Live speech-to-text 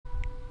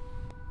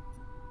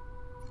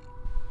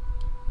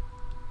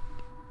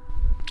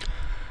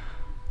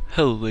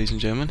Hello ladies and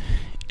gentlemen,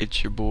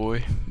 it's your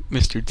boy,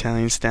 Mr.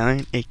 Italian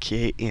Stallion,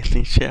 aka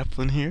Anthony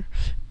Chaplin here,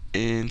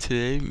 and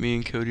today me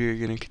and Cody are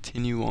going to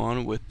continue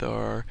on with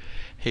our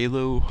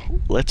Halo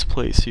Let's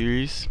Play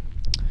series.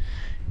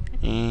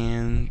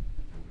 And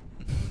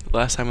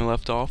last time we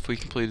left off, we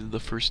completed the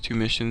first two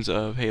missions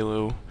of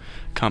Halo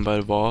Combat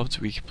Evolved.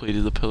 We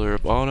completed the Pillar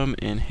of Autumn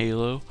and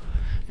Halo,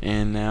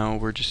 and now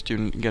we're just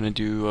going to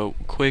do a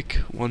quick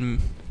one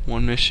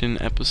mission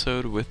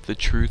episode with the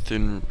Truth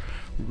and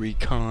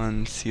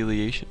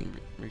reconciliation.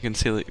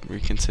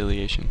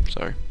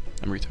 Sorry,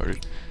 I'm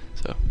retarded.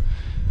 So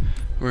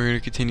we're gonna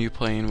continue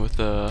playing with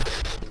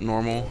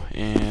normal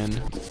and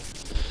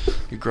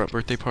Grunt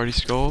Birthday Party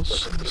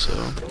Skulls.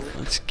 So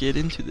let's get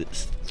into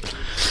this.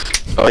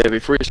 Oh yeah,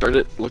 before you start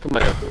it, look at my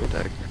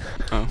tag.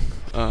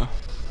 Oh,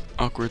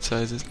 awkward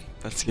sizes.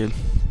 That's good.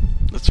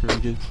 That's really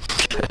good.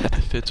 It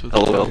fits with the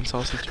LOL. fucking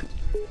sausage.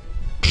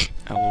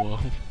 LOL.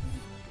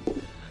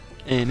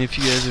 And if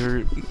you guys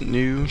are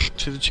new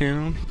to the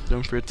channel,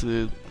 don't forget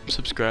to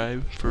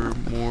subscribe for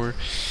more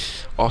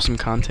awesome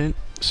content.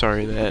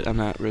 Sorry that I'm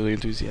not really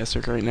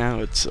enthusiastic right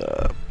now. It's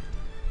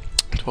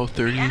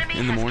 12:30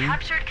 in the morning,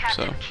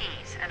 so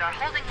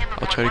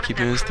I'll try to keep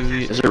it as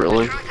Is it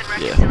really?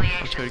 Yeah,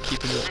 I'll try to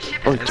keep it as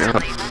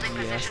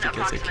enthusiastic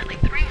as I can.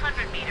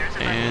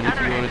 And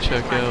if you want to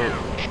check out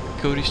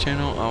Cody's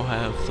channel, I'll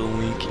have the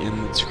link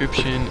in the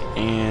description,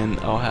 and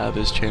I'll have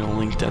his channel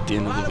linked at the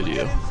end of the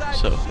video.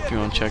 So if you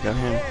want to check out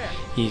him,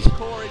 he's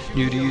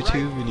new to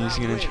YouTube and he's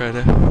gonna try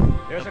to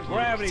There's a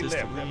gravity lift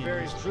that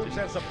ferries troops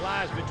and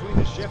supplies between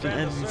the ship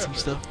and the some surface.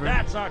 stuff, right?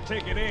 That's our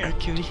ticket in.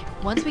 Cody.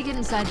 Once we get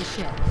inside the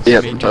ship, Yeah,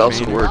 Main but that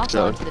also domain. works,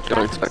 so I'll follow to the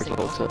don't traffic expect the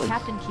whole signal. time.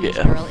 Captain Q's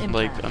Yeah, neural like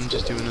implants. I'm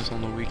just doing this on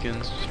the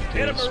weekends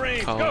Hit 'em, because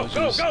Marines. Go, college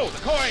go, is go.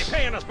 The Corps ain't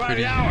paying us by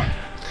pretty the hour.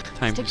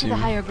 time Stick to the consuming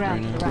higher right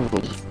ground to the now.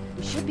 right.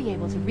 We should be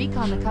able to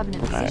recon the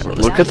Covenant position.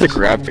 Look at the without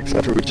graphics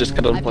after we just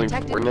got done I've playing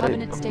detected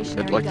Covenant Fortnite.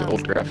 stationary It's like the guns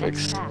old for the next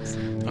graphics. task.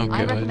 Okay,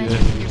 I recommend yeah.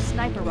 using your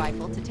sniper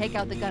rifle to take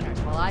out the gunners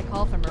while I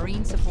call for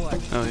Marine support.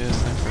 Oh yeah,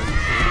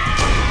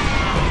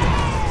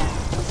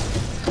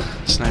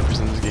 snipers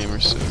in this game are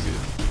so good.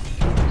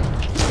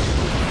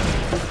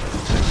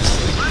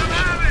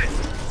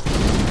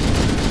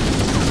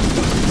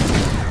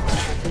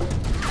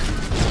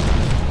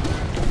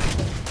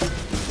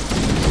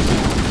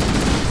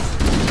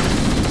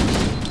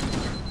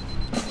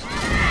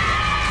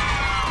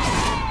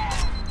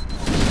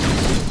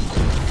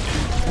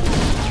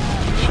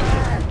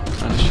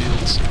 Out of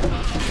shields.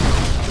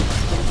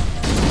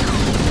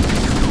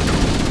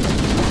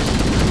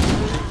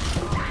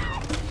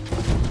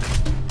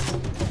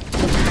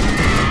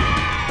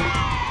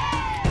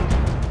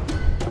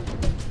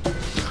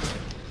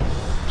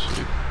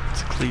 Shit,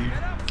 it's clear.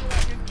 Get up, or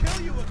I can kill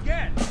you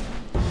again.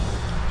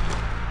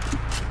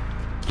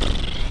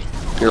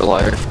 You're a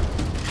liar.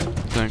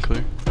 Is that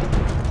clear?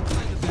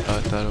 Oh,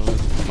 I thought it was.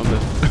 My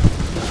bad.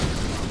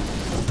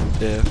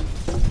 Yeah.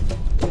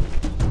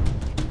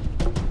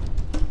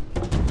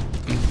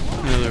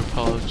 Another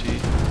apology,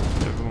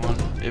 everyone,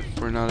 if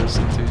we're not as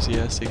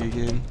enthusiastic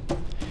again.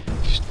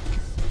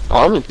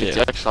 Oh, I'm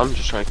enthusiastic. I'm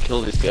just trying to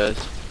kill these guys.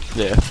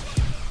 Yeah.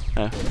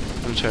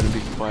 I'm trying to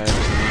be quiet.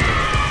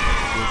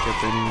 Look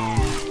up anyone.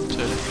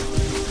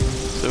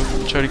 So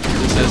we'll try to keep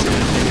this as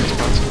entertaining as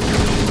possible.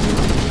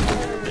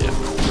 Yeah.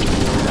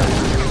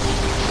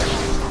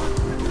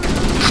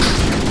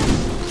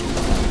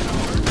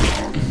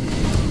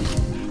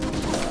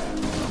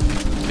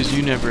 Because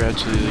you never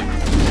actually beat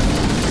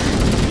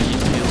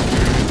Halo.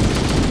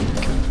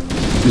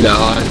 No,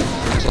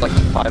 there's like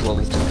 5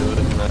 levels to do it,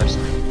 and I just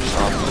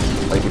stopped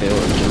like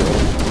Halo in general.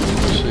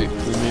 Sweet.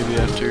 Then maybe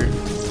after,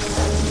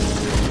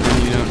 when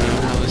you don't know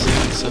how this is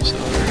and stuff, so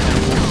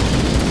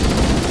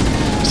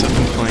I've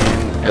been playing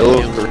Halo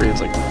 3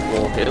 is like,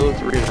 well, Halo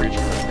 3 is reaching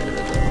my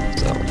favorite,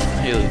 so.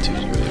 Halo 2 is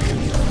really good.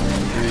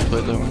 Have you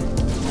played that one?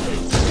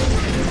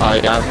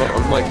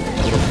 I'm like,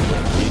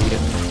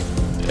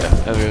 Yeah,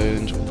 I really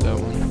enjoyed that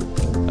one.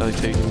 I like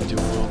taking the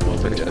dual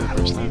world for the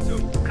first time.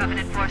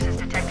 Covenant forces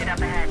detected up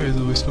ahead. It's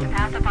always fun.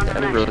 Path up on the I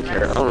don't left. really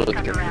care. I don't really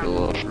care for Around.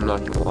 Halo, I'm not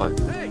gonna lie.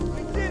 Hey, we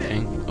did it.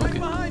 Dang, Right okay.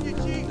 behind you,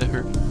 Chief. That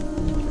hurt.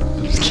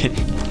 I'm just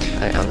kidding.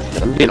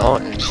 I'm being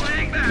honest.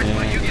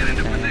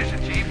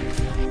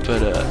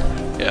 But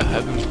yeah,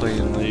 I've been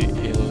playing like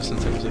Halo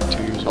since I was like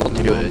 2 years I'll old.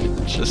 do it.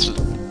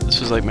 This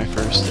was like my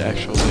first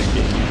actual like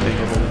gaming thing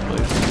I've ever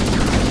played.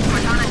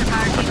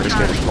 My first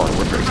game was Modern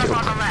Warfare 2.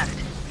 On the left.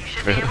 You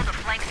should be Really? able to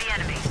flank the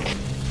enemy.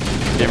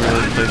 Never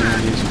really played any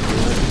of these before.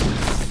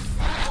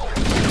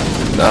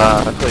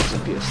 Nah, I played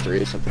some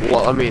PS3 or something.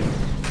 Well, I mean,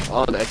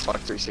 on Xbox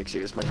 360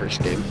 was my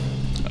first game.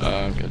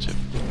 Gotcha.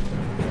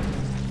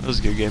 That was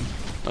a good game.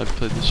 I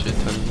played the shit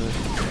ton of it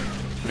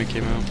when it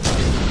came out.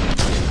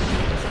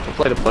 I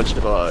played a bunch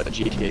of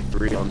GTA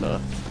 3 on the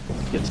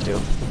PS2.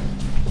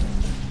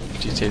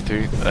 GTA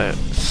 3.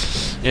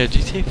 Yeah,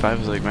 GTA 5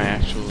 was like my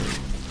actual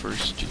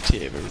first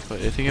GTA I've ever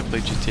played. I think I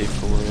played GTA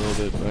 4 a little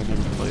bit, but I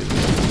never played it.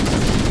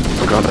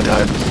 Oh god, I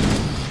died.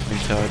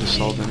 Until I just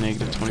saw the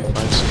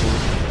 -25 score.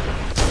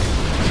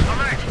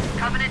 Alert!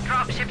 Covenant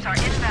dropships are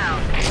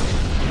inbound.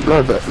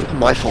 No, but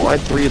my fault. I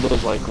had 3 of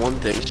those like one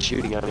things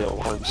shooting at me at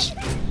once.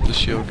 The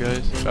shield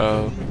guys?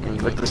 Oh,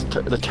 Like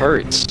the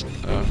turrets.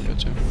 oh,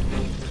 gotcha.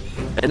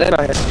 And then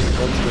I had some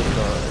guns with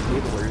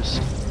needlers.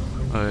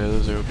 Oh yeah,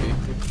 those are OP.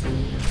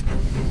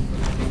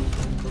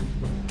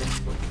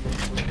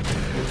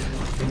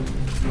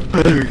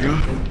 There we go.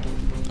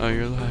 Oh,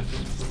 you're alive.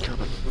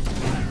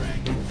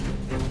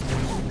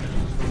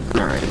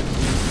 Alright.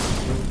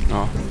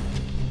 Oh.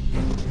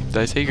 Did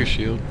I take your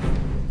shield?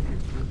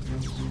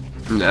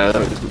 No,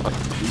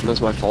 that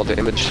was my fall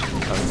damage. I'm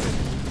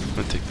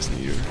gonna take this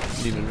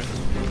needle red.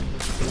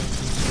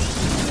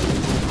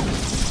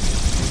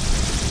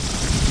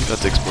 About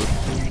to explode.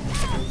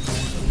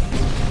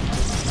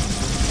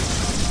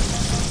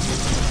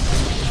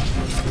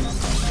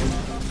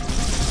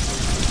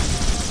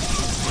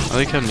 I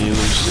like how needles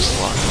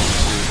just lock on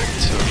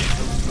too,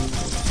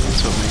 so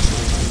that's what makes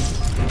it.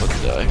 About to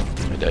die.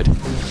 I died.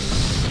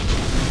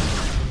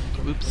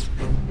 Whoops.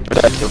 I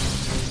died too.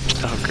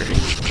 Oh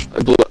great. I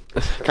blew up.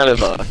 Kind of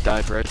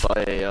died right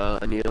by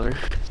a needler,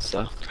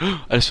 so.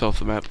 I just fell off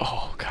the map.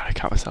 Oh god, I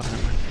caught myself.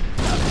 Never mind.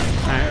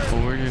 Alright,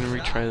 well we're gonna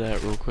retry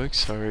that real quick.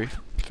 Sorry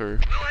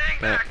for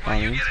that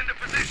audience.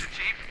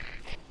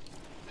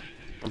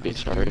 I'll be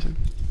sorry.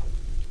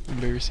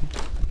 Embarrassing.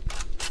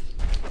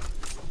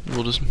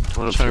 We'll just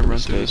try to run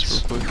through this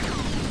real quick.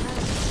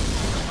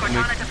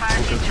 Cortana to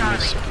fire team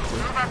Charlie.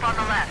 Move up on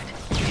the left.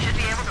 You should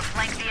be able to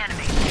flank the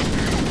enemy.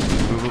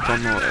 Move up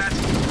on the left.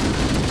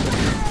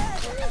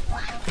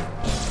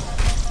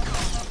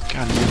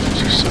 God,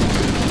 these are so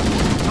good.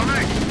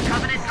 Alert!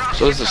 Covenant dropships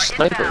So is the are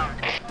sniper.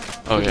 inbound.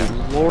 Oh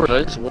yeah. Lord,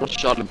 I just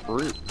one-shot a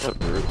brute. Not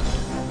brute.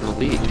 The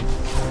lead.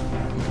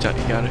 You got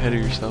ahead of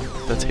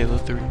yourself. That's Halo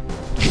 3.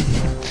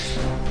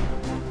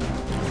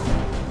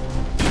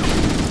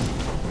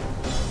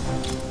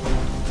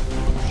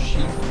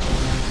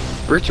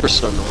 Brutes were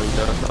so annoying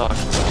though. I'm not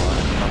gonna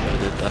lie. I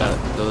did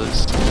that.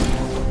 Those.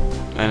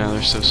 I know,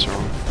 they're so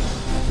strong.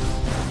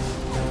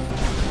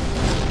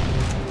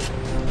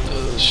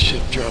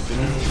 Ship dropping.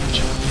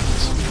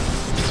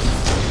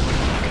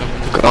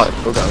 Oh god, I'm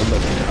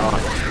about to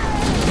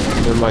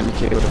die. Never mind, you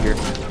can't go here.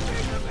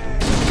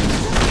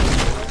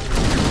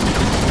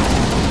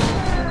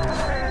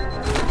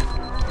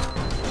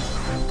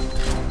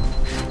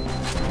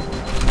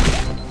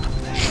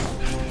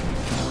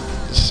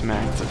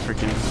 Smacked the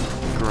freaking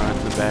grunt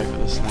in the back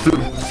with a sniper.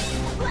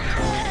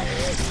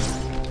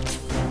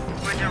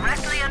 We're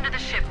directly under the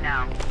ship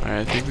now.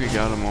 Alright, I think we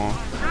got them all.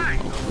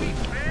 Hopefully.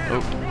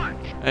 Oh.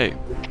 Hey.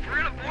 If we're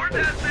gonna board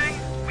that thing,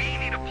 we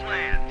need a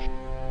plan.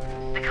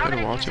 The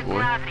Covenant watch it, uses boy.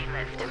 gravity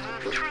lift to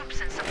move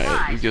troops and supplies.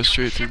 Alright, we go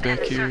straight from through the ship back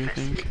and here, you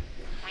surface. think?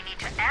 We need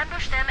to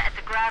ambush them at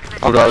the gravity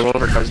Oh god, one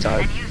of our guys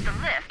died. and use the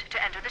lift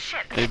to enter the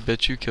ship. I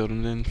bet you killed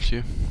him, didn't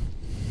you?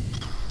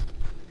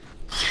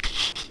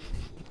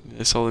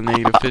 I saw the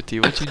negative 50.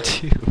 What'd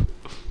you do?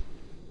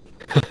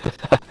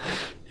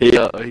 He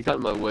got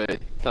in my way.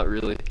 Not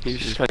really. He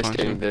was just kind of Punch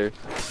standing him? there.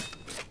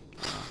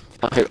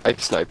 I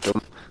sniped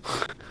him.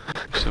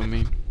 So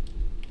mean.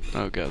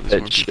 Oh god,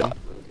 there's more people. Headshot.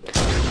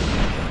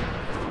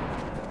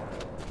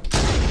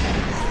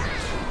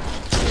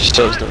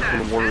 Shows don't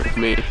want to war with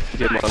me.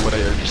 Get in my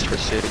way or just for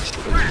sakes.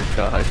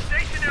 God.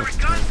 Stationary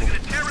guns are gonna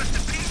tear us to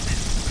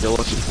pieces. Yellow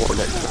and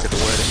Fortnite took it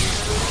away.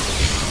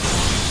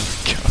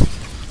 God.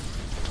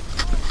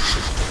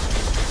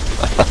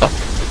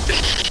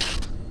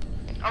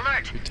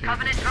 Alert!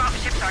 Covenant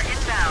dropships are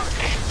inbound.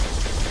 Man,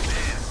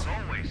 it's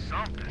always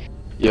something.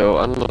 Yo,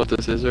 I don't know what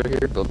this is right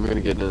here, but I'm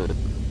gonna get in it.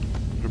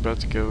 We're about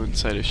to go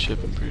inside a ship,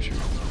 I'm pretty sure.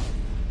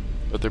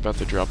 But they're about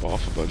to drop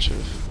off a bunch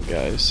of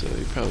guys, so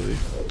you probably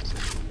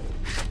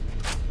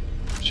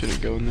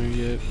shouldn't go in there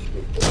yet.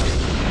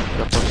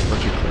 Dropped off a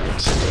bunch of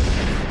crabs.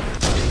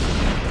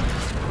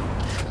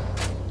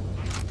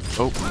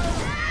 Oh.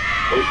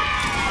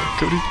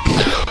 Cody.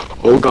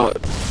 Oh god.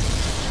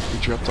 We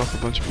dropped off a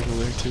bunch of people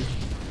there too.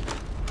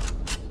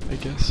 I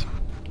guess.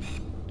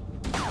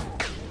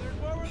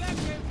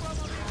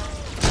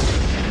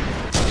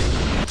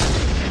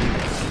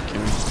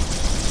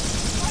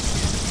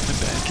 My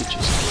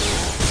packages.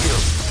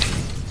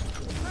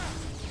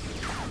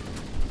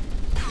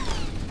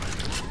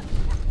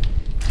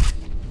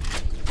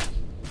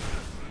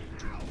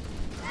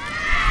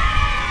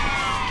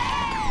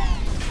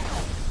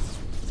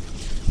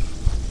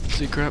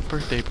 Secret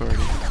birthday party.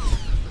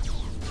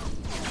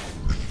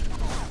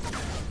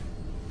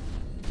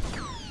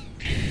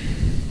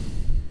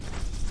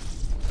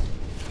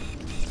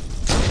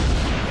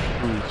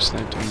 Ooh,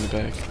 sniped him in the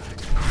back.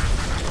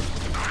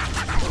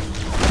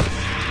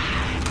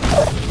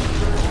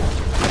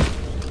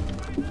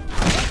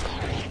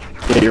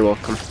 Yeah, you're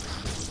welcome.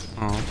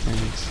 Oh,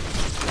 thanks.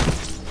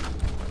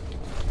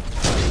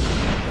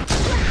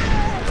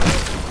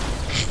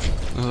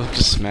 I love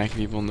just smacking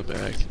people in the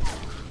back.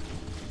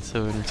 It's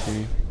so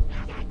entertaining.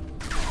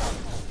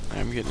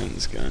 I'm getting in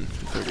this gun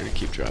if they're gonna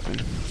keep dropping.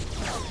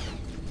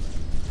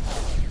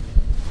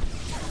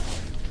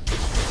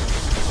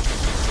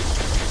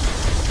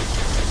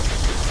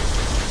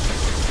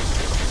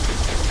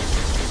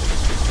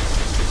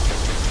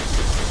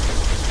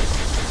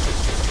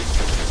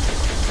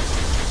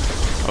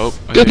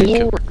 Good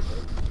lord!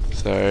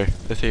 Sorry, I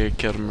think I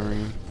killed a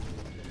Marine.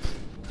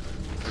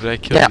 Did I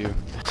kill Yeah. you?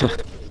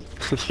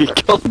 You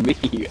killed me,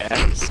 you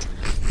ass.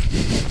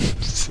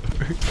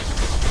 Sorry.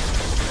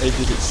 I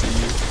didn't see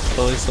you.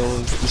 All I saw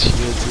was the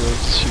shield, so I was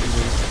just shooting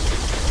them.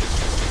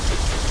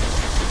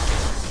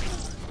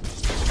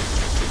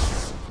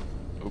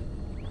 Oh.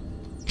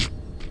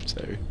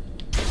 Sorry.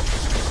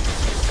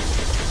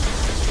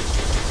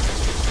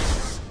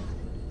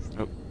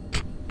 Oh.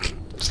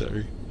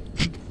 Sorry.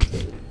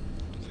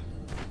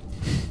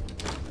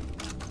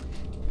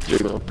 You're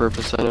doing it on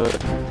purpose, I know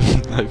it.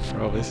 I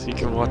promise. You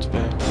can watch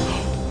back.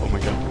 Oh my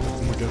god.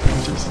 Oh my god.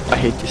 Just I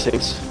hate these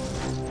things.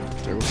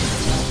 throw it.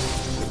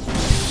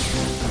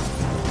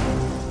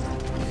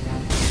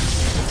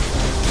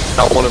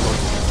 Not one of them.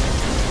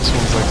 This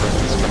one's like right.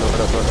 No,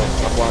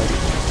 I'm lying.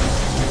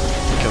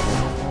 Kill him.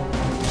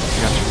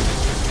 Got you.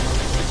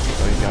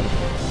 Oh, you got him.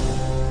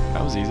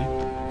 That was easy.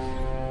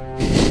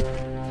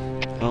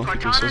 I don't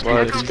think we're supposed to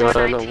Well, do it's this.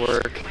 gonna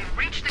work. We've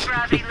reached the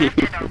gravity lift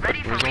and are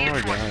ready for Where's all our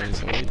reinforcements.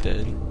 guys? Are they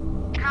dead?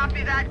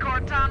 Copy that,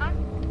 Cortana.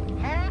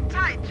 Hold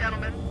tight,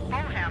 gentlemen.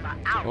 Bowhammer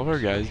out. All of our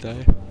guys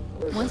die?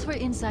 Once we're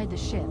inside the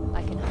ship,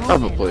 I can hone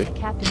Probably. in on the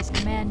captain's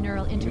command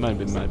neural It might have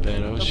been my interface.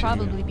 bad. I was They'll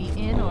shooting. probably be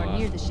in a or lot.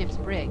 near the ship's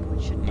brig,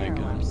 which should My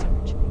narrow our God.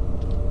 search.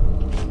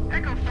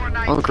 Echo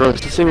 419 Oh gross,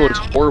 this thing looks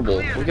is down. horrible.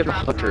 Clear Look to at the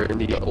drop hunter in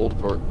the old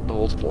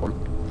form.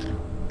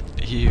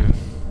 Ew.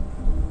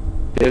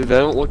 They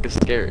don't look as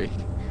scary.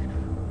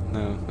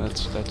 No,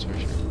 that's for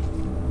sure.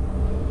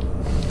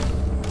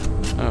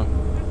 Oh.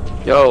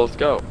 Yo, let's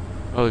go.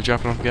 Oh, they're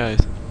dropping off guys.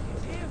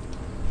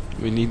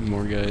 We need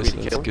more guys, We so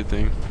need to that's a kill? good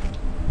thing.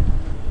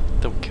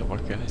 Don't kill our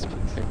guys,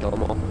 please. I kill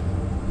them all.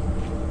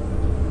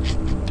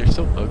 They're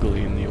so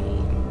ugly in the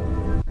old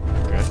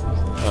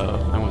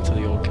graphics. I went to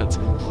the old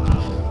cutscenes.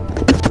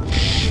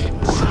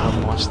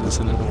 I'm watching this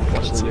in an old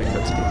Watch the cutscene.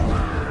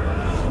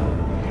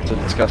 cutscene. Is it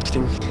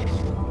disgusting?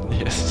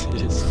 Yes,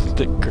 it is.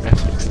 The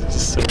graphics is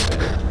just so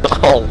bad.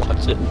 I'll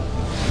watch it.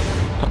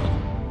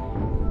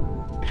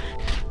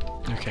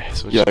 Okay,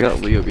 so Yeah, I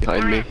got Leo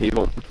behind me. He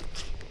won't.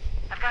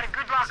 I've got a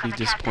good lock Is on he the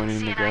disappointed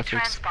in the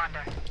captain's CNI graphics?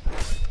 transponder.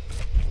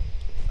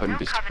 I wouldn't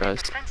be No covenant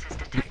surprised. defenses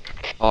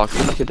detected. Oh,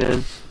 can I get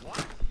in?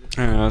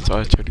 I don't know, that's why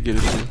I tried to get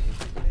it in.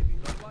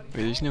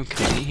 Wait, there's no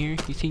Cody here?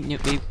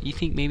 You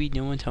think maybe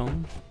no one's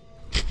home?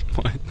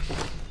 What?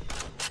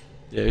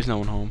 Yeah, there's no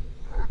one home.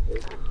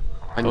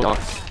 I Oh.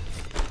 knocked.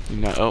 You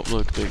not. Oh,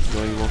 look, you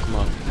woke him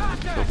up.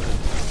 Feel bad.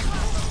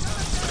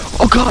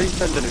 Oh god, he's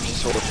got an energy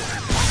sword.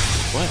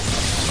 What?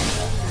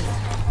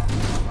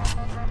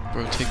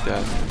 Bro, take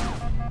that.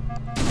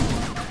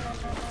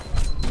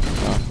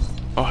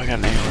 Oh, I got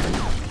an AR.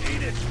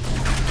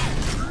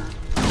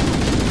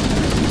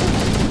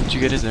 Did you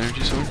get his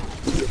energy sword?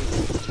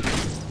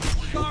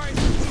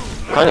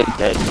 Kinda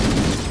dead.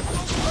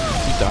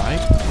 You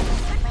died?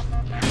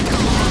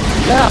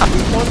 Yeah,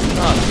 he's one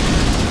shot.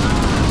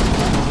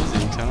 What was he?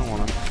 'Cause I don't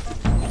want him.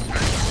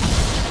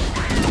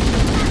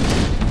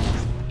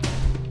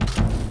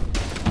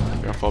 I'm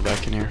gonna fall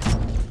back in here.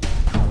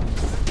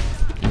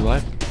 You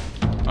alive?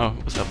 Oh,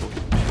 what's up? Oh.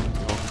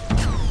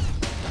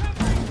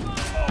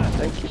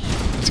 Thank you.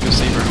 Let's go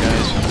save our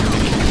guys before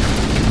they kill.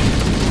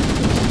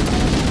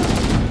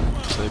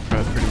 So they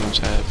pretty much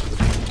have.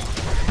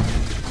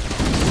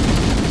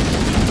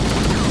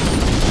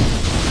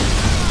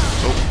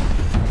 Oh.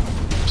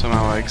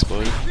 Somehow I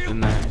exploded in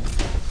that.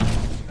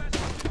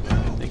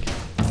 Thank you.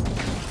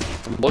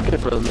 I'm looking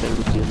for the man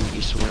with the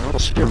energy sword. I don't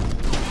see him.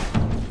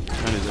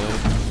 Kind of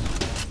dead.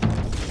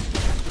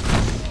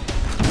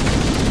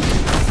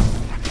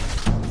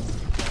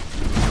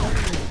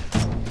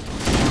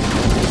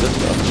 This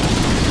stuff.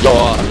 Yo,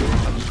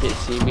 you can't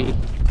see me.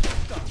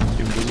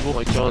 You invisible?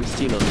 Like John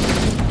Cena.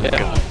 Yeah.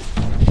 God.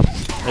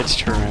 Let's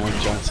turn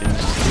around, John Cena.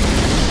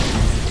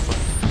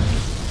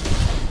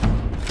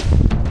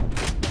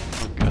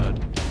 Oh god.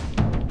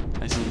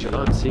 I see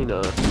John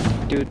Cena.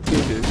 Dude.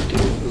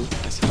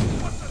 I see him.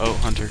 Oh,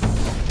 Hunter.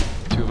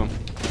 Two of them.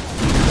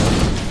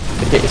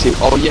 I can't see.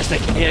 Oh, yes, I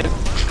can.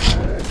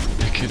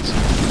 I could see.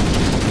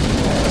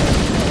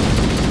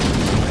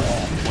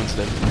 One's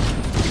dead.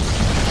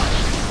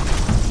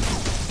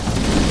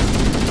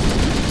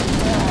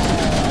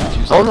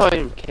 Oh no, I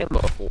am camo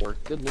for.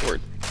 Good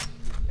lord.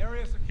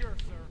 Area secure,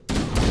 sir.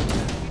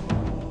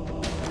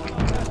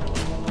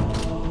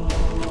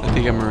 I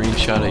think a Marine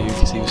shot at you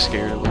because he was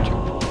scared of what you.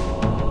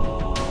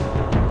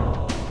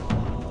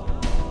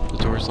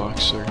 The door's locked,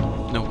 sir.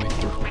 No way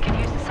through. We can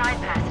use the side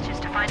passages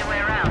to find a way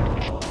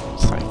around.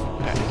 Side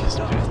attic is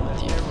dead.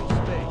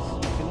 Aerospace.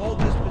 You can hold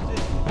this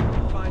position. You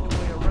can find a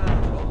way around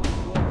and open the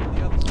door from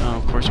the other side. Oh,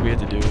 of course we had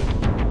to do it.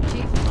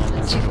 Chief, that's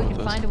let's see if we cool can with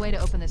us. find a way to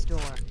open this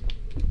door.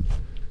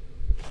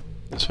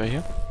 This way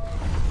here.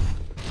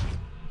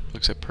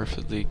 Looks a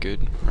perfectly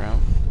good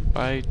route.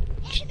 Bye,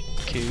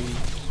 Katie.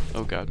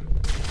 Oh god.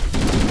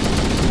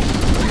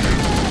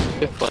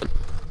 Have fun.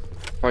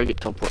 Probably get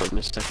teleported in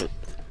a second.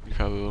 You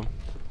probably will.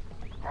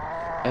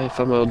 I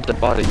found my old dead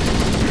body. You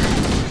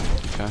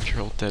found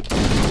your old dead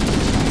body.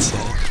 That's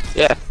sad.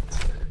 Yeah.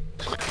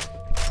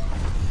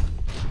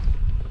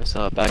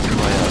 was back in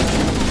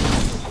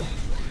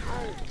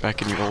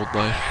Back in your old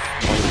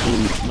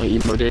life. my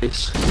emo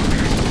days.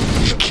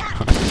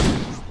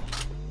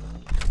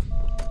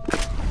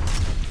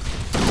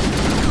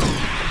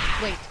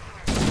 Wait.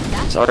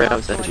 That's Sorry, the I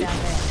was door edgy. down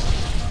there.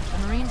 The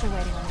Marines are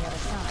waiting on the other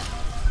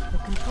side. The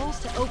controls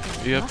to open it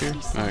Are you up must here? be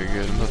Alright, somewhere.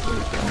 good. I'm about to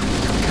look down.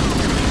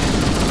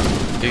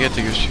 You get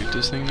to go shoot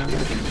this thing now?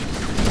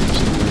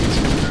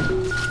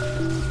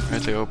 I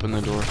have to open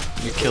the door.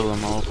 You kill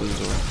them, I'll open the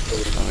door.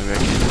 Oh, maybe I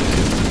can't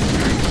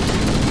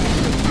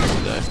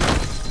die.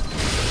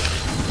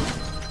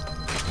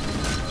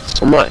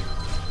 So am I.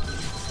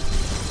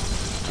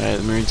 Alright,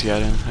 the Marines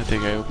got in. I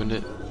think I opened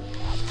it.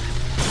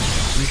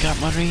 We got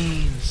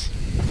Marines!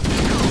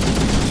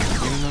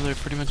 Even though they're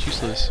pretty much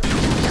useless.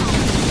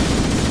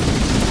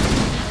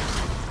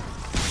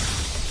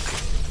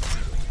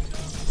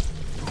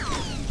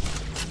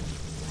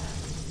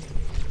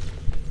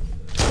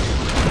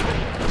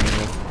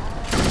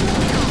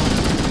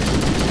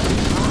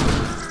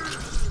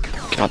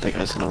 God, that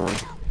guy's annoying.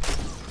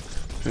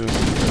 Who?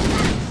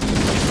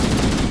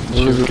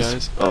 Who is Shoot, this?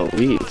 guys. Oh,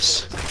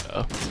 Leaves.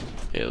 Oh.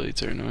 Yeah,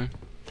 elites are annoying.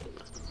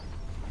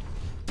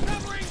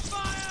 Covering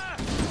fire!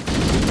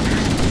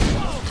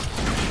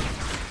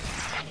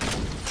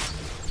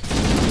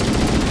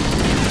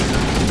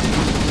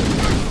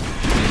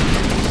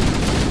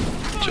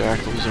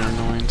 Jackals are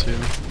annoying too.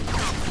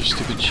 They're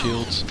stupid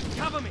shields.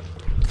 Cover me!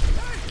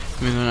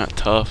 I mean, they're not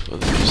tough, but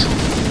they're just...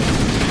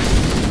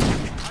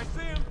 I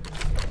see him!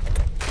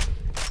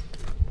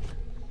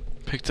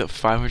 Picked up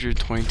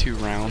 522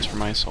 rounds for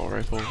my assault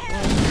rifle. I'm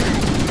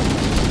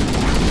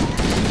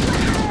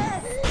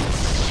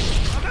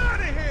out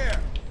of here!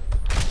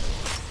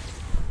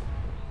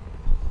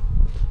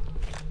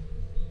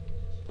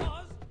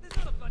 Buzz, there's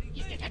not a bloody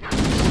thing.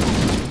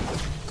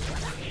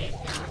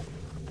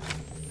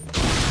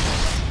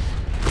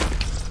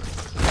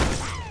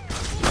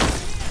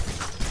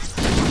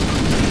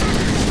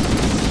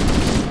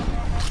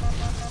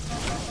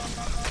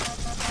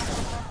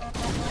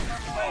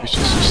 We should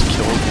just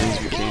kill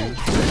things we can.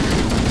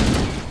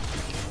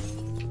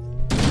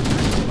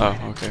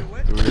 Oh, okay.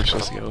 We were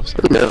supposed to go.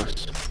 Who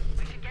knows?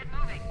 We should get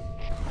moving.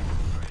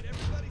 Alright,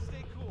 everybody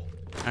stay cool.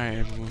 Alright,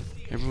 everyone.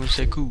 Everyone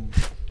say cool.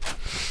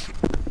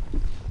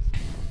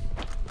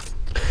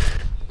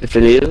 If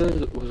any of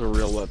those was a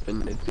real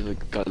weapon, it'd be the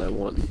gun I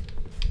want.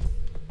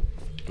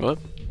 What?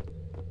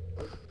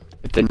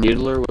 If the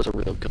Needler was a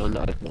real gun,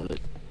 I'd want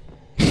it.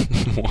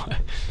 Why?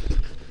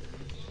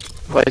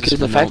 Why? Because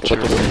the fact that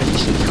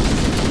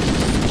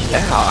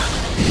yeah.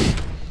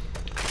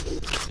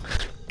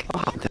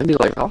 God, that'd be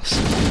like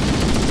awesome.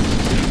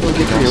 We'll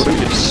get to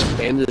just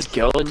spam this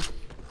gun.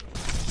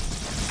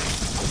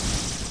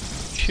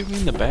 Shoot me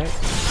in the back.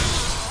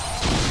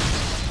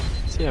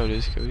 See how it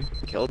is, Cody.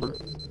 Kill them.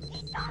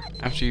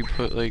 After you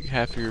put like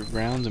half your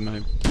rounds in my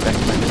back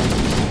of my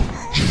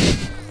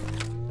head.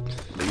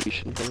 Maybe you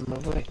shouldn't get in my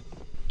way.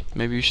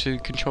 Maybe you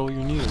should control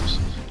your needles.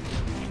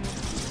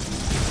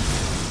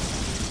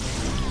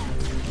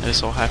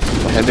 This all happened.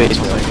 I have AIDS,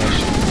 Oh my though.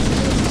 gosh.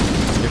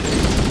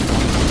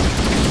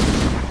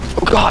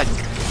 Oh God!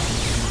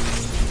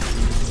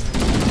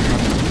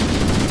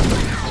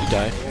 Did you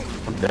die?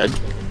 I'm dead.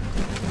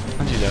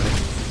 How'd you die?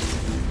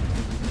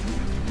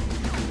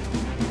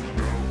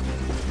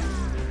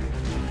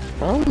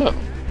 I don't know.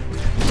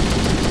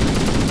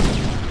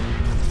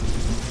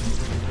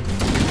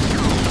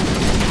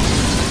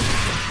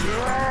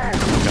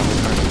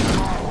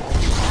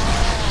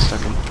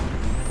 Stuck him.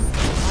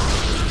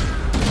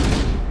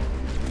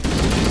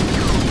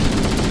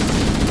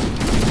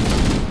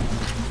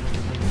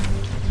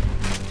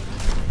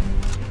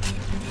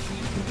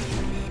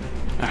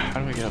 How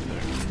do I get up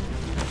there?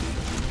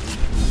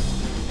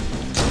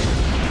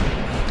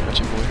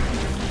 Gotcha, boy.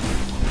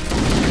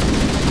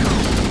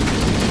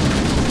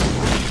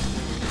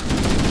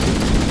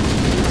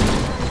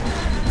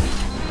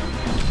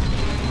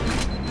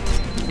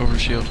 Over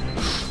shield.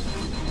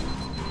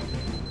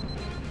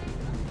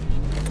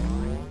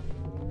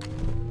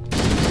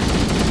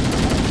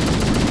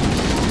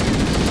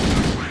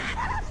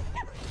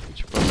 Get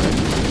your butt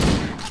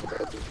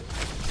back.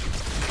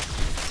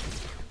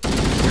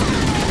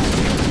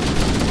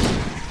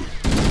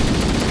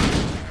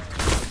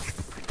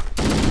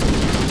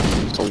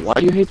 So why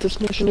do you hate this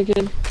mission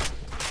again?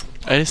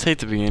 I just hate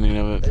the beginning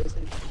of it.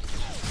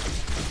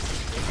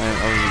 I don't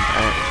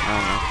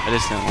know. I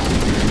just didn't like it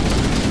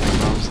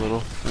when I was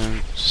little, and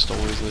it just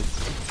always like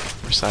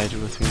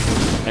resided with me.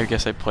 I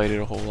guess I played it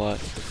a whole lot.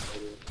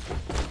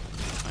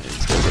 I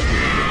didn't say that.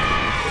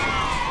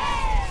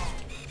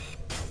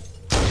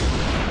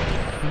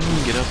 How do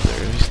you get up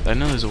there? I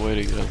know there's a way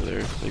to get up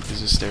there. Like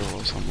there's a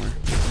stairwell somewhere.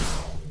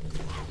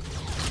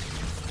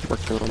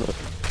 Working on it.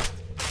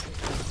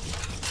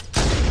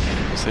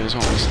 So they just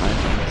want me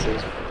sniping.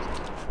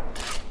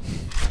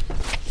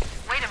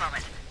 Wait a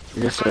moment.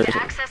 Yes, We're going there to is.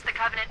 access the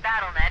Covenant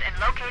BattleNet and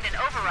locate an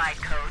override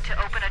code to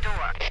open a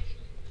door.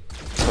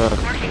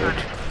 Working on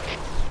it.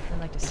 I'd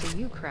like to see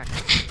you crack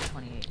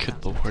 28.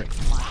 Good lord.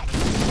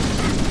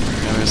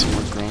 Now we have some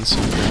more grunts.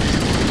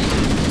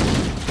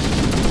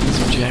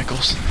 some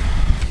jackals.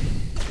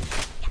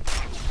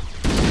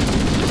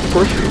 Of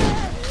course you will.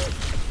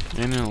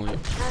 And an elite.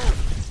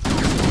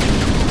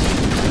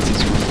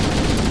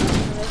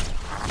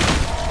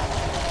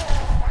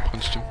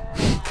 Punched him.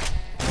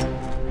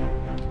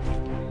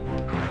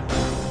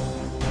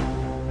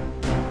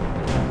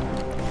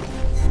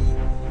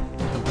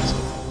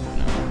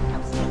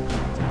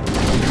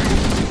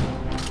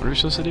 What are we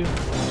supposed to do?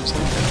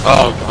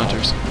 Oh,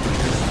 hunters. I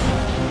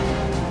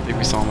think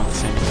we saw them at the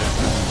same time.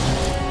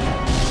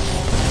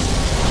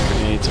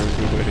 Grenades are a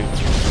good way to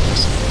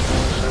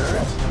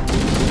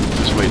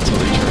just wait till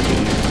they charge at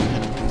you.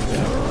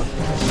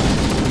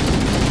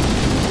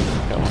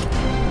 Got one.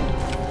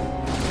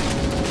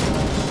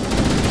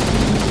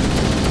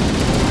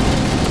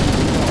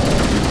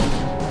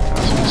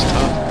 This one's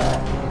tough.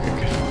 Okay,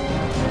 good.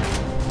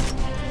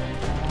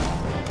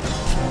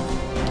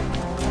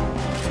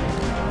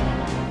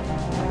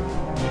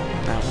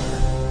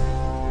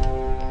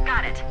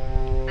 Got it.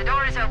 The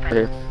door is open.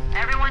 Here.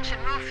 Everyone should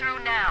move through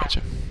now.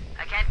 Gotcha.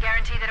 I can't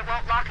guarantee that it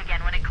won't lock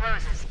again when it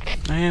closes.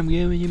 I am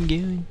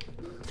going.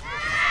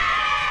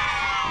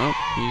 Oh,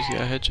 he just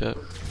got a headshot.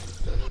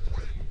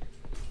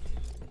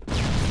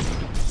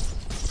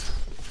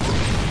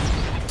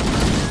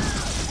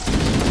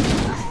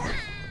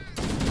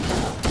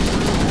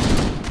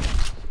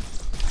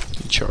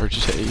 He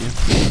charges at you.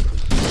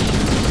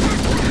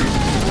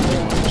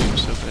 Oh,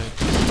 so bad.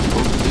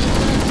 Oh,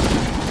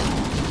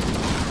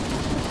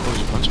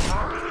 there's a bunch of them.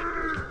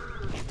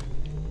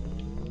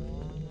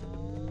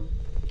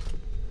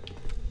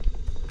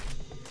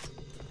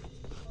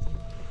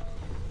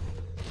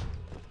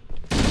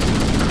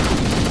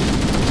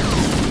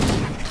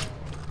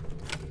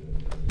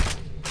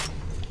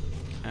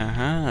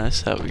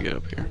 That's how we get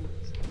up here.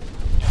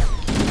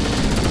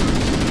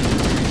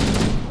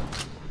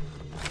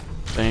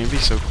 Dang, it'd be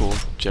so cool.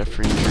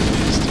 Jeffrey and Drew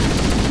used to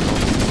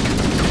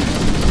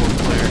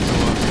 4-player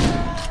co-op.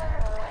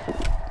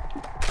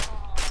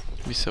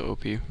 It'd be so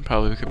OP.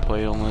 Probably we could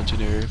play it on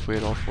Legendary if we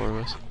had all 4 of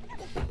us.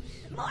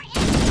 Oh,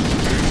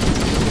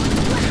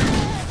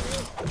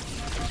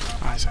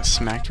 I just got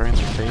smacked right in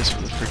the face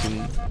with a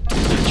freaking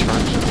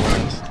charge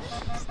blast.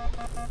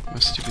 My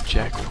stupid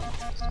jackal.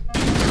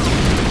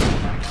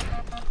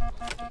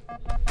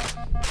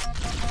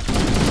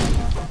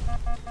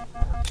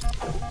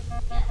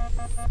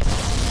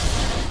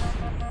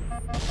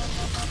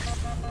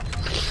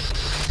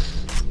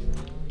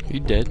 Are you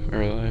dead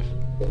or alive?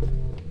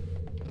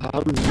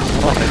 I'm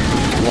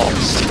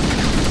lost.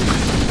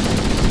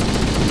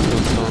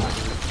 We'll tell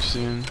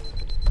soon.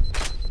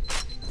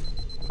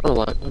 I don't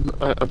like.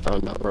 I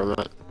found out where I'm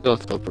at. It'll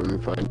teleport me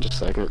probably in just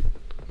a second.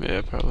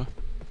 Yeah, probably.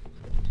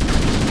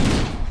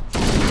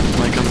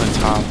 Like on the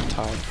top.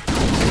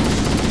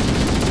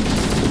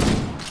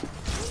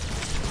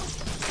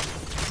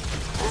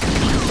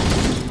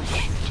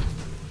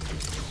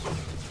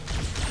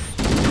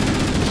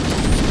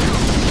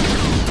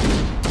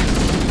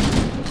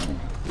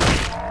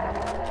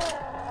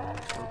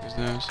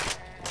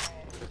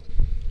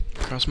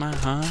 Cross my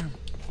arm,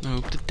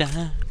 hope to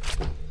die.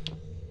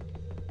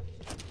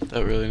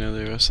 Don't really know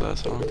the rest of that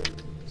song.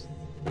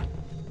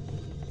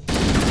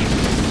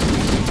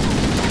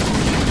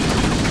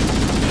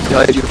 Yeah,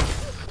 I do.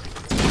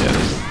 Yeah.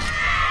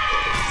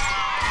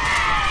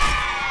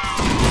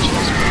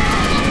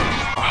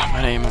 Oh,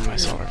 my name on my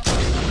sword.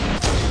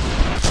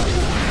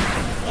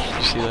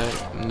 You see that?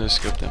 No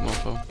scope that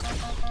mofo.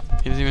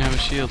 He doesn't even have a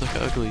shield. Look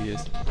how ugly he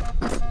is.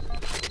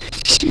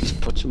 Just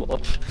punch him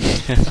off.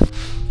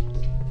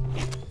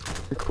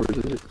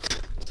 Recorded it.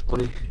 It's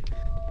funny.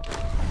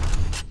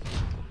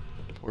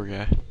 Poor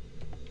guy.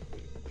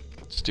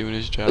 Just doing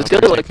his job, It's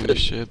kinda like protecting the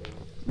ship.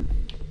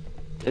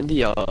 And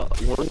the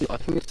one, I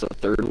think it's the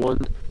third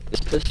one.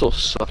 This pistol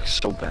sucks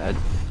so bad.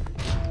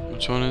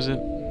 Which one is it?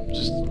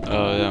 Just,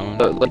 that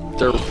one. Like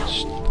they're.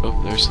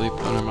 Oh, they're asleep.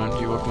 Oh, never mind.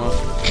 You woke them up.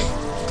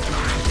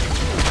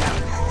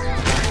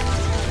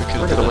 We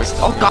could've done that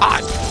stuff. Oh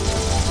God!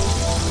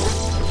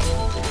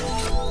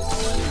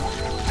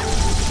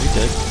 You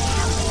dead?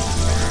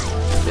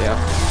 Yeah.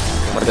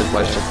 My dead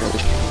spaceship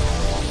finished.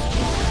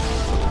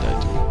 Dead.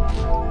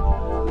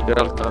 Get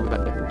out of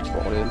combat and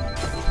spawn in.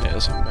 Yeah,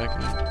 let's come back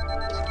now.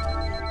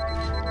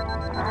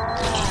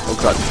 Oh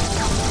God.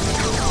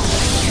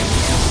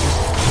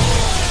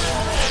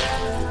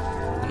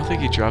 I don't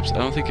think he drops. I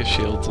don't think a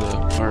shield's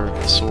or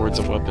a sword's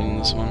a weapon in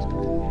this one.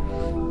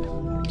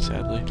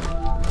 Sadly.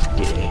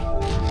 Yeah.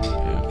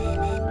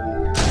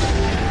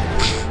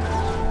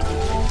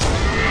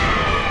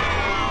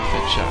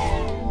 Headshot.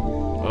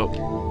 Oh.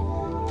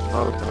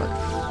 Oh God.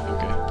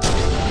 Okay.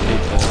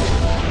 Hate that.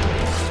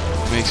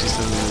 Makes you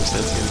so nervous.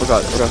 That's good. Oh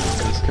God. Oh God.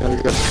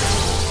 Okay.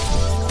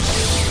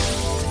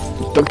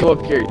 Don't come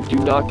up here. Do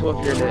not come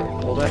up here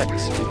and hold X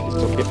because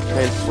you'll get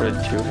transported to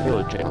a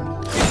village jail.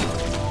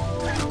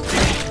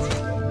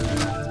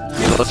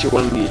 Unless you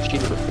want the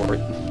achievement for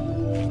it.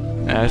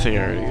 I think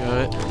I already got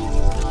it.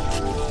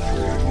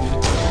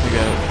 We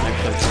got it. I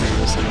played through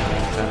this and I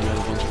found out a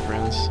bunch of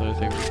friends, so I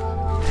think we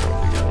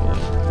probably got all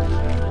that.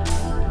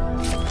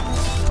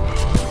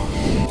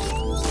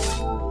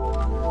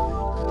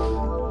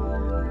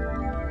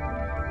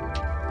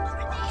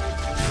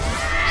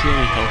 See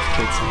any health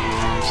kits in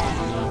here or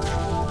something? No.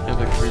 I have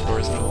like 3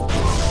 bars of health.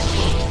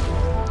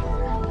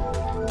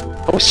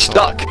 I was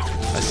stuck.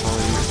 I saw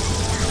you.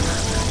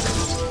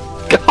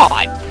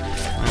 God.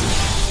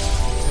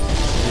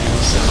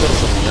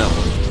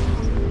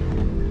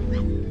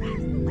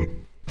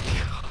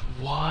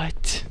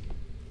 What?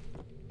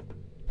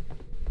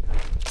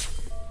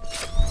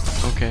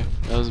 Okay,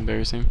 that was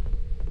embarrassing.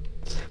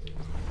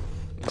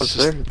 I was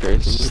very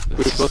embarrassing.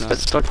 We both got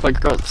stuck by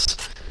grunts.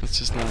 Let's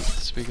just not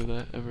speak of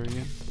that ever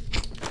again.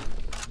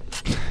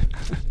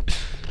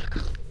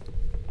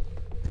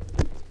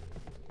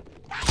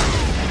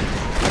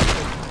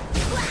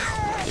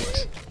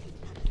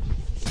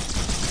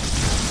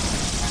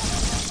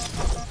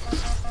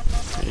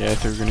 Yeah, I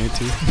threw a grenade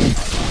too.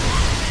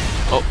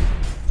 Oh.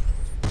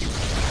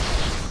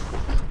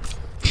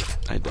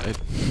 I died.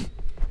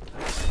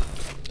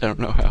 I don't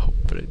know how,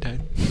 but I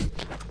died.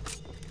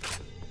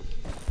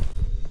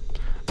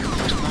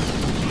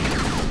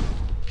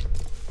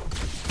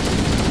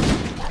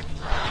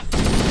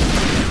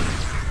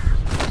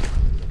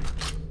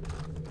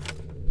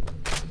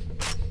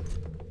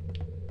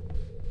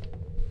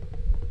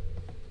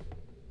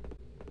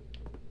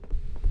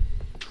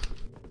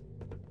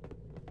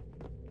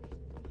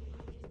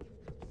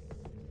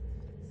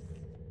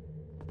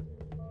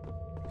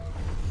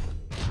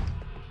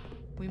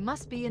 We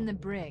must be in the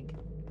brig.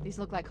 These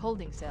look like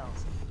holding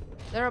cells.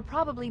 There are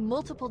probably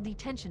multiple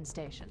detention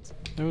stations.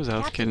 There was a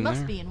health kit Captain in must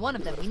there. be in one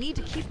of them. We need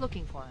to keep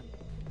looking for him.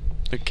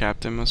 The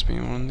captain must be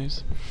in one of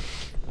these.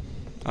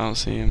 I don't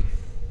see him.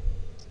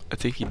 I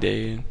think he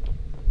died.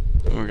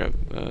 We got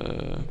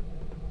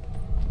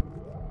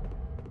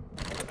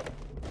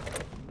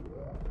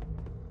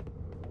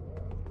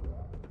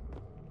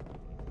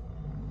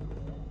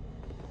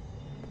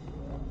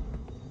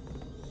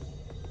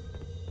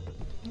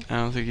I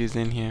don't think he's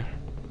in here.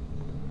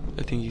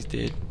 I think he's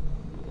dead.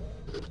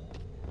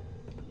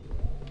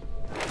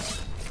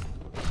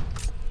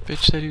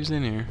 Bitch said he was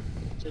in here.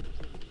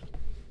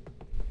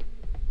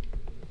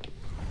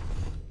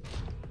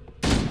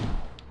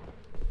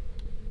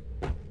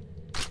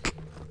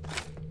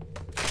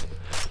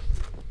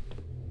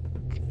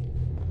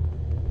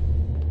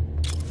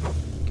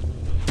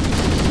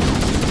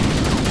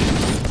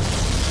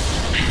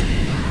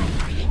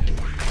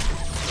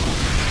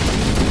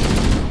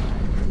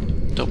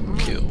 Double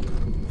kill.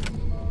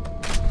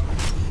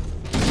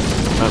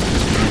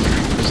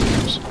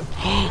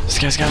 This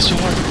guy's got a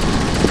sword!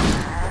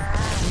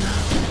 No.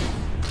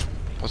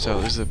 What's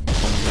out? There's a bomb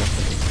there.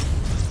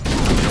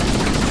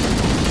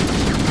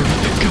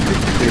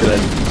 Look at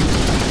that.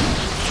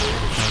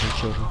 Oh, they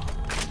killed him.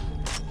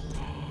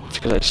 It's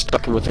because I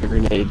stuck him with a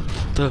grenade.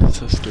 That's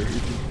so scary.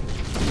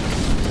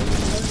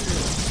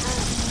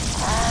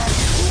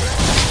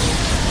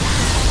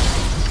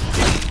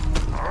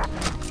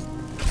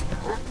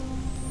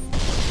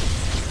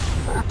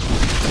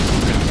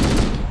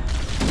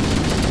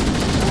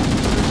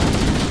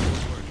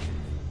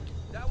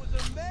 That was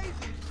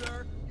amazing,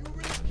 sir. You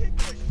really kicked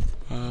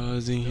the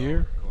Is he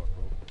here?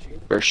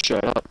 Better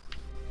shut up.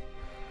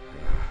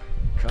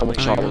 How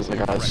much shot was the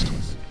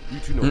guys? You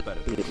two know better.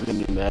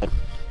 Made me mad.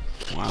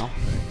 Wow.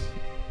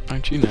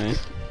 Aren't you nice?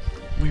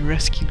 We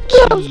rescued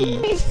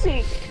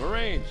Key.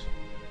 Marines,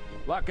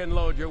 lock and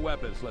load your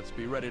weapons. Let's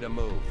be ready to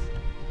move.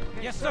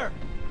 Yes, sir.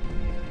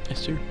 Yes,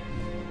 sir.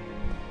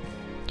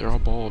 They're all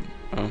bald.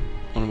 Oh,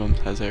 one of them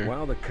has hair.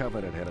 While the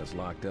Covenant had us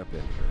locked up in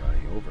here, I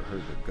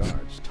overheard the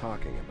guards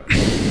talking about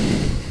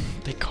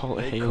They call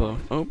it Halo.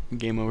 Oh,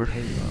 game over.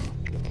 Halo.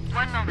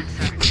 One moment,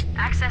 sir.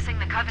 Accessing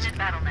the Covenant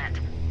BattleNet.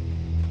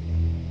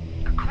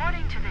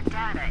 According to the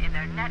data in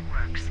their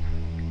networks,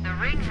 the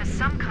ring has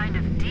some kind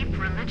of deep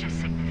religious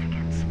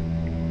significance.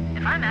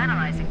 If I'm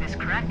analyzing this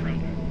correctly,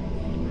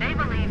 they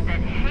believe that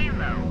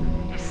Halo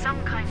is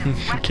some kind of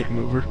weapon, Game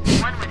over.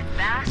 one with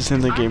vast, Just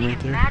end the game right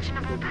there.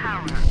 unimaginable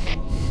power.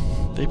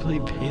 They play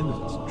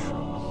Halo. It's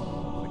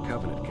true. The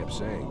Covenant kept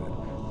saying that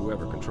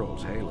whoever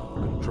controls Halo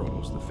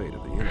controls the fate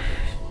of the universe.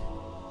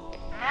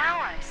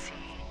 Now I see.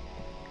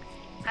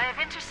 I have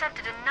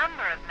intercepted a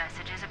number of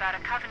messages about a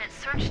Covenant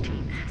search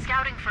team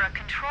scouting for a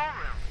control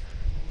room.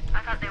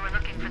 I thought they were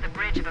looking for the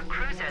bridge of a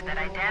cruiser that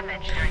I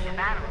damaged during the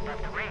battle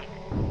above the ring.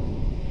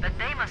 But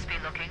they must be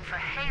looking for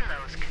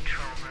Halo's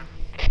control room.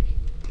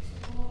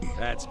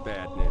 That's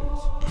bad news.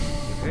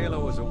 If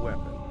Halo is a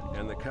weapon,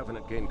 and the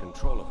Covenant gain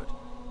control of it,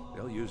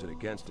 they'll use it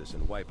against us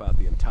and wipe out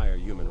the entire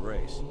human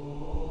race.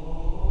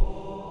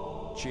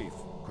 Chief,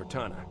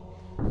 Cortana,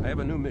 I have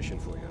a new mission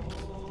for you.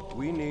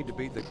 We need to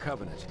beat the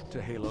Covenant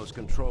to Halo's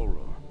control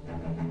room.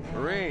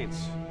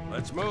 Marines,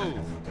 let's move!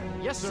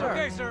 Yes, sir.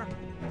 Okay, sir.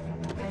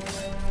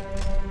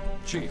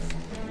 Chief,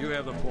 you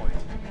have the point.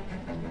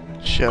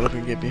 Shut up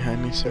and get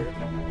behind me, sir.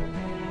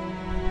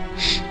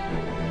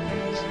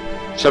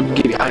 Shut up and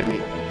get behind me.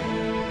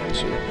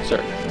 Sir.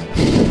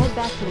 Head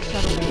back to the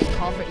shuttle bay and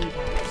call for evac.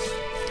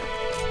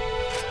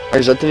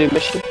 Is that the new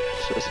mission?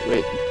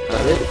 Wait,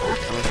 not it? I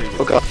don't think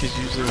Okay. because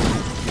usually when the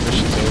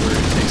mission's over, it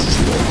takes this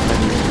is the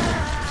menu.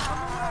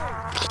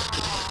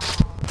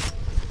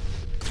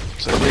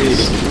 So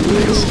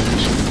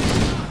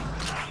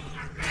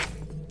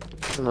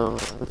No, I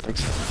don't think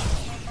so.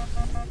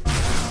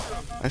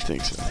 I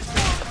think so.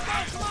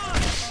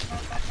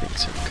 I think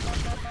so.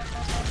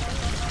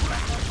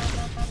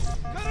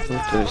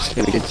 They're just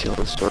gonna get you on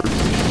the storm.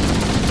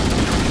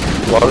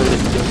 Why would it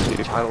do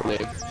your title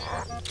name?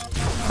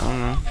 I don't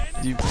know.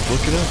 You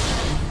look it up.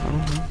 I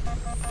don't know.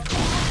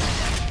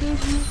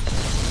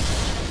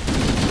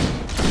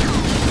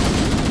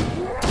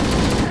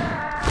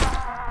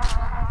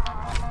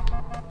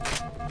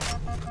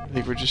 I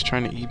think we're just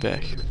trying to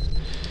evac.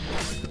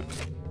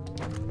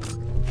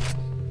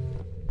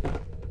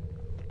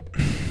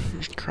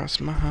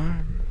 Cross my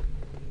arm.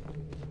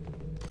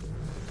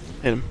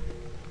 Hit him.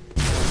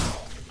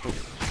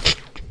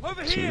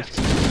 Over here!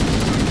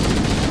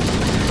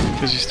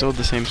 Because you still had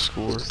the same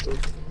score.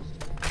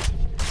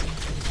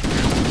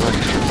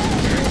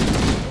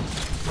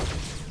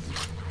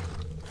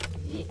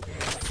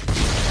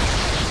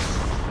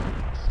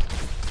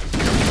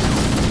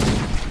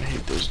 I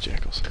hate those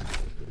jackals.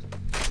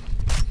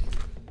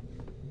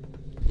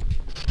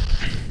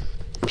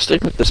 I'm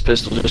sticking with this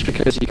pistol just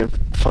because you can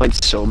find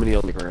so many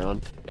on the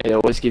ground. It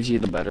always gives you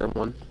the better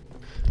one.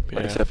 Like, Yeah.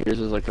 except yours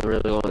is like a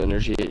really low on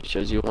energy, it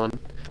shows you one.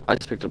 I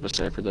just picked up a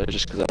sniper though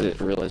just because I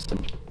didn't realize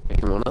them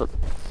picking one up.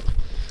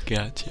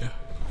 Gotcha.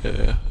 Yeah,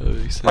 that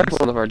makes Like sense.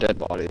 one of our dead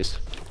bodies.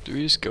 Do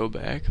we just go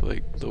back,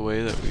 like, the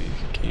way that we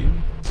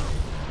came?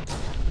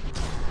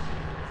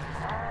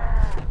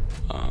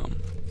 I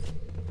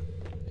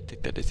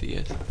think that is a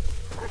yes.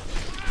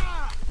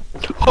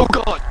 Oh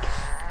god!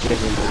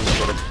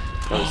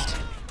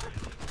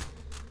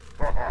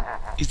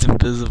 He's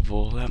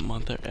invisible, that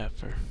mother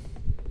effer.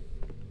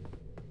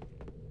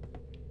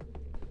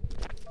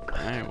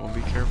 Alright, well,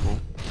 be careful.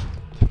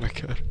 Oh my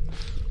god.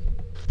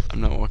 I'm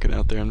not walking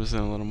out there, I'm just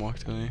gonna let him walk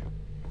to me.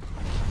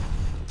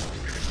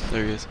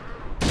 There he is.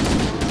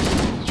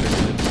 Straight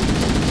ahead.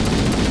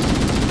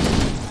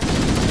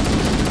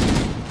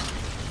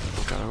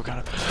 Oh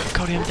god,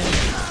 Cody, I'm dead.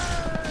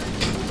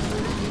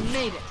 You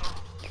made it.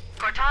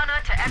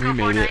 Cortana to Echo We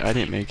made it, 419. I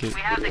didn't make it.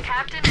 We have the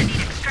captain and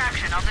need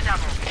extraction on the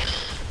double.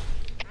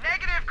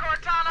 Negative,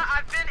 Cortana.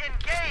 I've been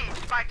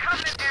engaged by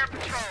Covenant air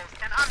patrols,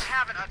 and I'm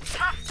having a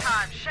tough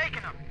time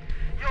shaking them.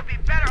 You'll be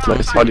better off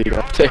Nice fighting body your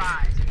you own got there.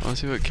 rise. I wanna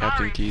see what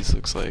Captain Keys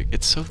looks like.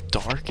 It's so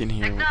dark in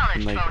here in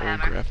Acknowledged, like old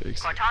Bowhammer. graphics.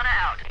 Cortana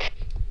out.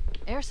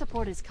 Air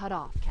support is cut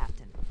off,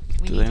 Captain.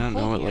 We Do need they to not know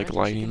hold what the like air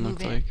till she can lighting move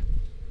looks in. like?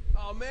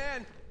 Oh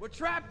man, we're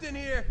trapped in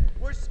here.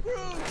 We're screwed.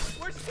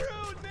 We're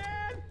screwed,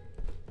 man.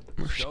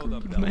 We're Show the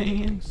screwed, bell,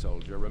 man.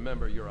 soldier.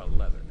 Remember, you're a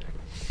leatherneck.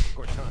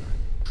 Cortana,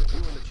 if you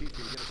and the chief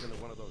can get us into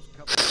one of those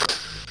covenant,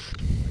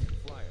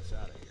 fly us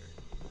out of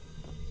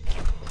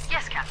here.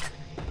 Yes, Captain.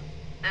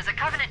 There's a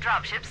Covenant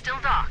dropship still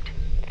docked.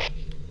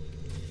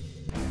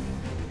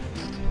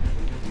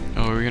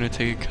 Oh, we're gonna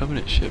take a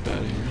Covenant ship out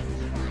of here.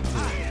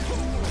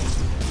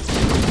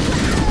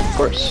 Of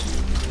course.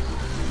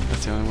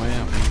 That's the only way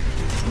out.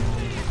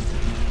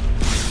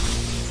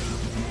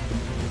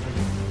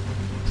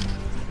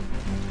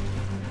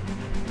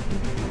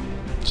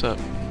 What's up?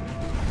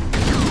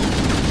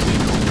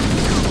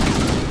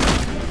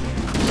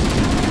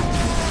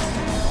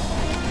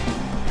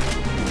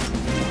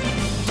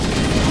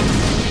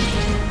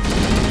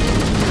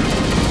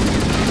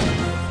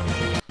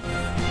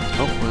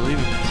 Oh, we're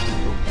leaving.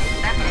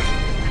 That's it.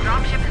 The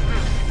dropship is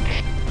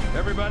loose.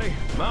 Everybody,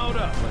 mount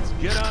up. Let's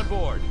get on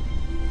board.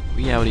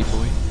 We outie,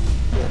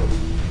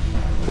 boy.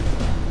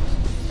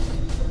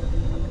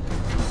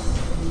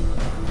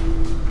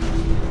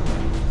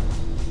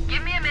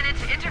 Give me a minute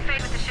to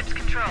interface with the ship's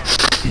controls.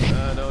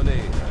 No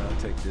need. I'll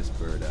take this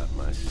bird out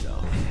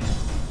myself.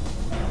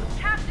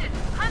 Captain!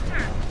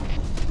 Hunter!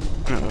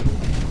 Uh-oh.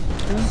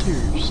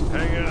 Hunters.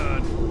 Hang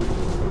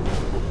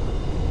on.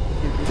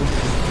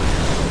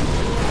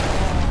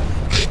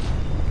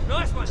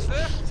 Nice one,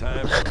 sir.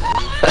 Time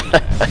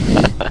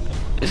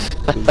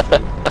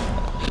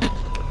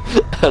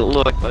I don't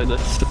know, I find that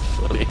so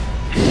funny.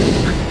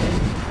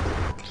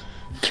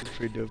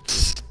 Pretty dope.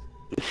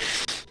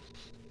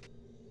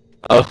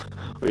 Oh,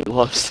 we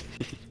lost.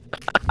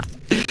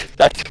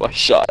 That's my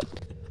shot.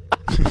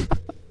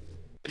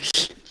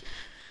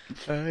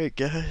 Alright,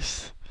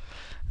 guys.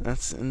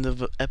 That's the end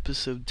of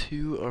episode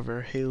 2 of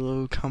our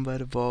Halo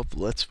Combat Evolved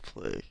Let's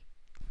Play.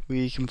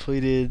 We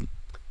completed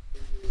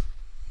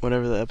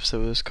whatever the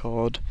episode was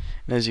called,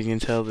 and as you can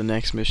tell, the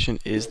next mission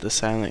is the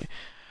silent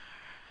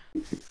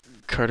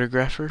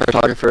cartographer.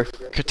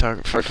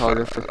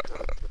 Cartographer.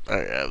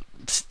 Alright,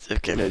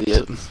 okay. An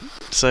idiot.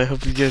 So I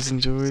hope you guys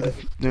enjoyed.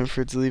 Don't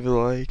forget to leave a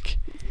like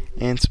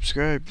and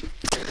subscribe.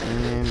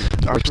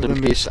 And Rest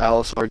in peace,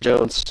 Alice R.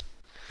 Jones.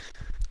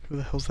 who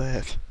the hell's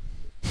that?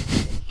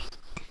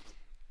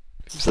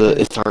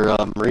 It's our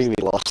Marine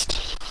we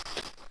lost.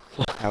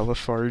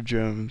 Alifar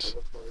Jones.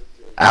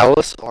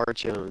 Alice R.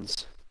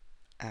 Jones.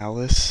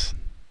 Alice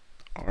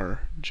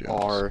R. Jones.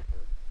 R.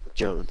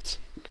 Jones.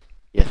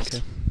 Yes.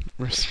 Okay.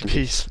 Rest in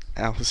peace,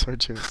 Alice R.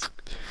 Jones.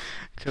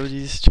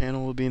 Cody's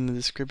channel will be in the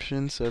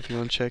description, so if you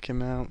want to check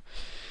him out,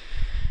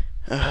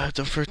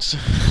 don't forget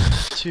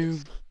to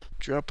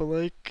drop a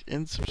like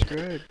and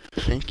subscribe.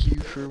 Thank you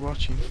for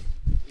watching.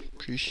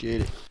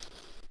 Appreciate it.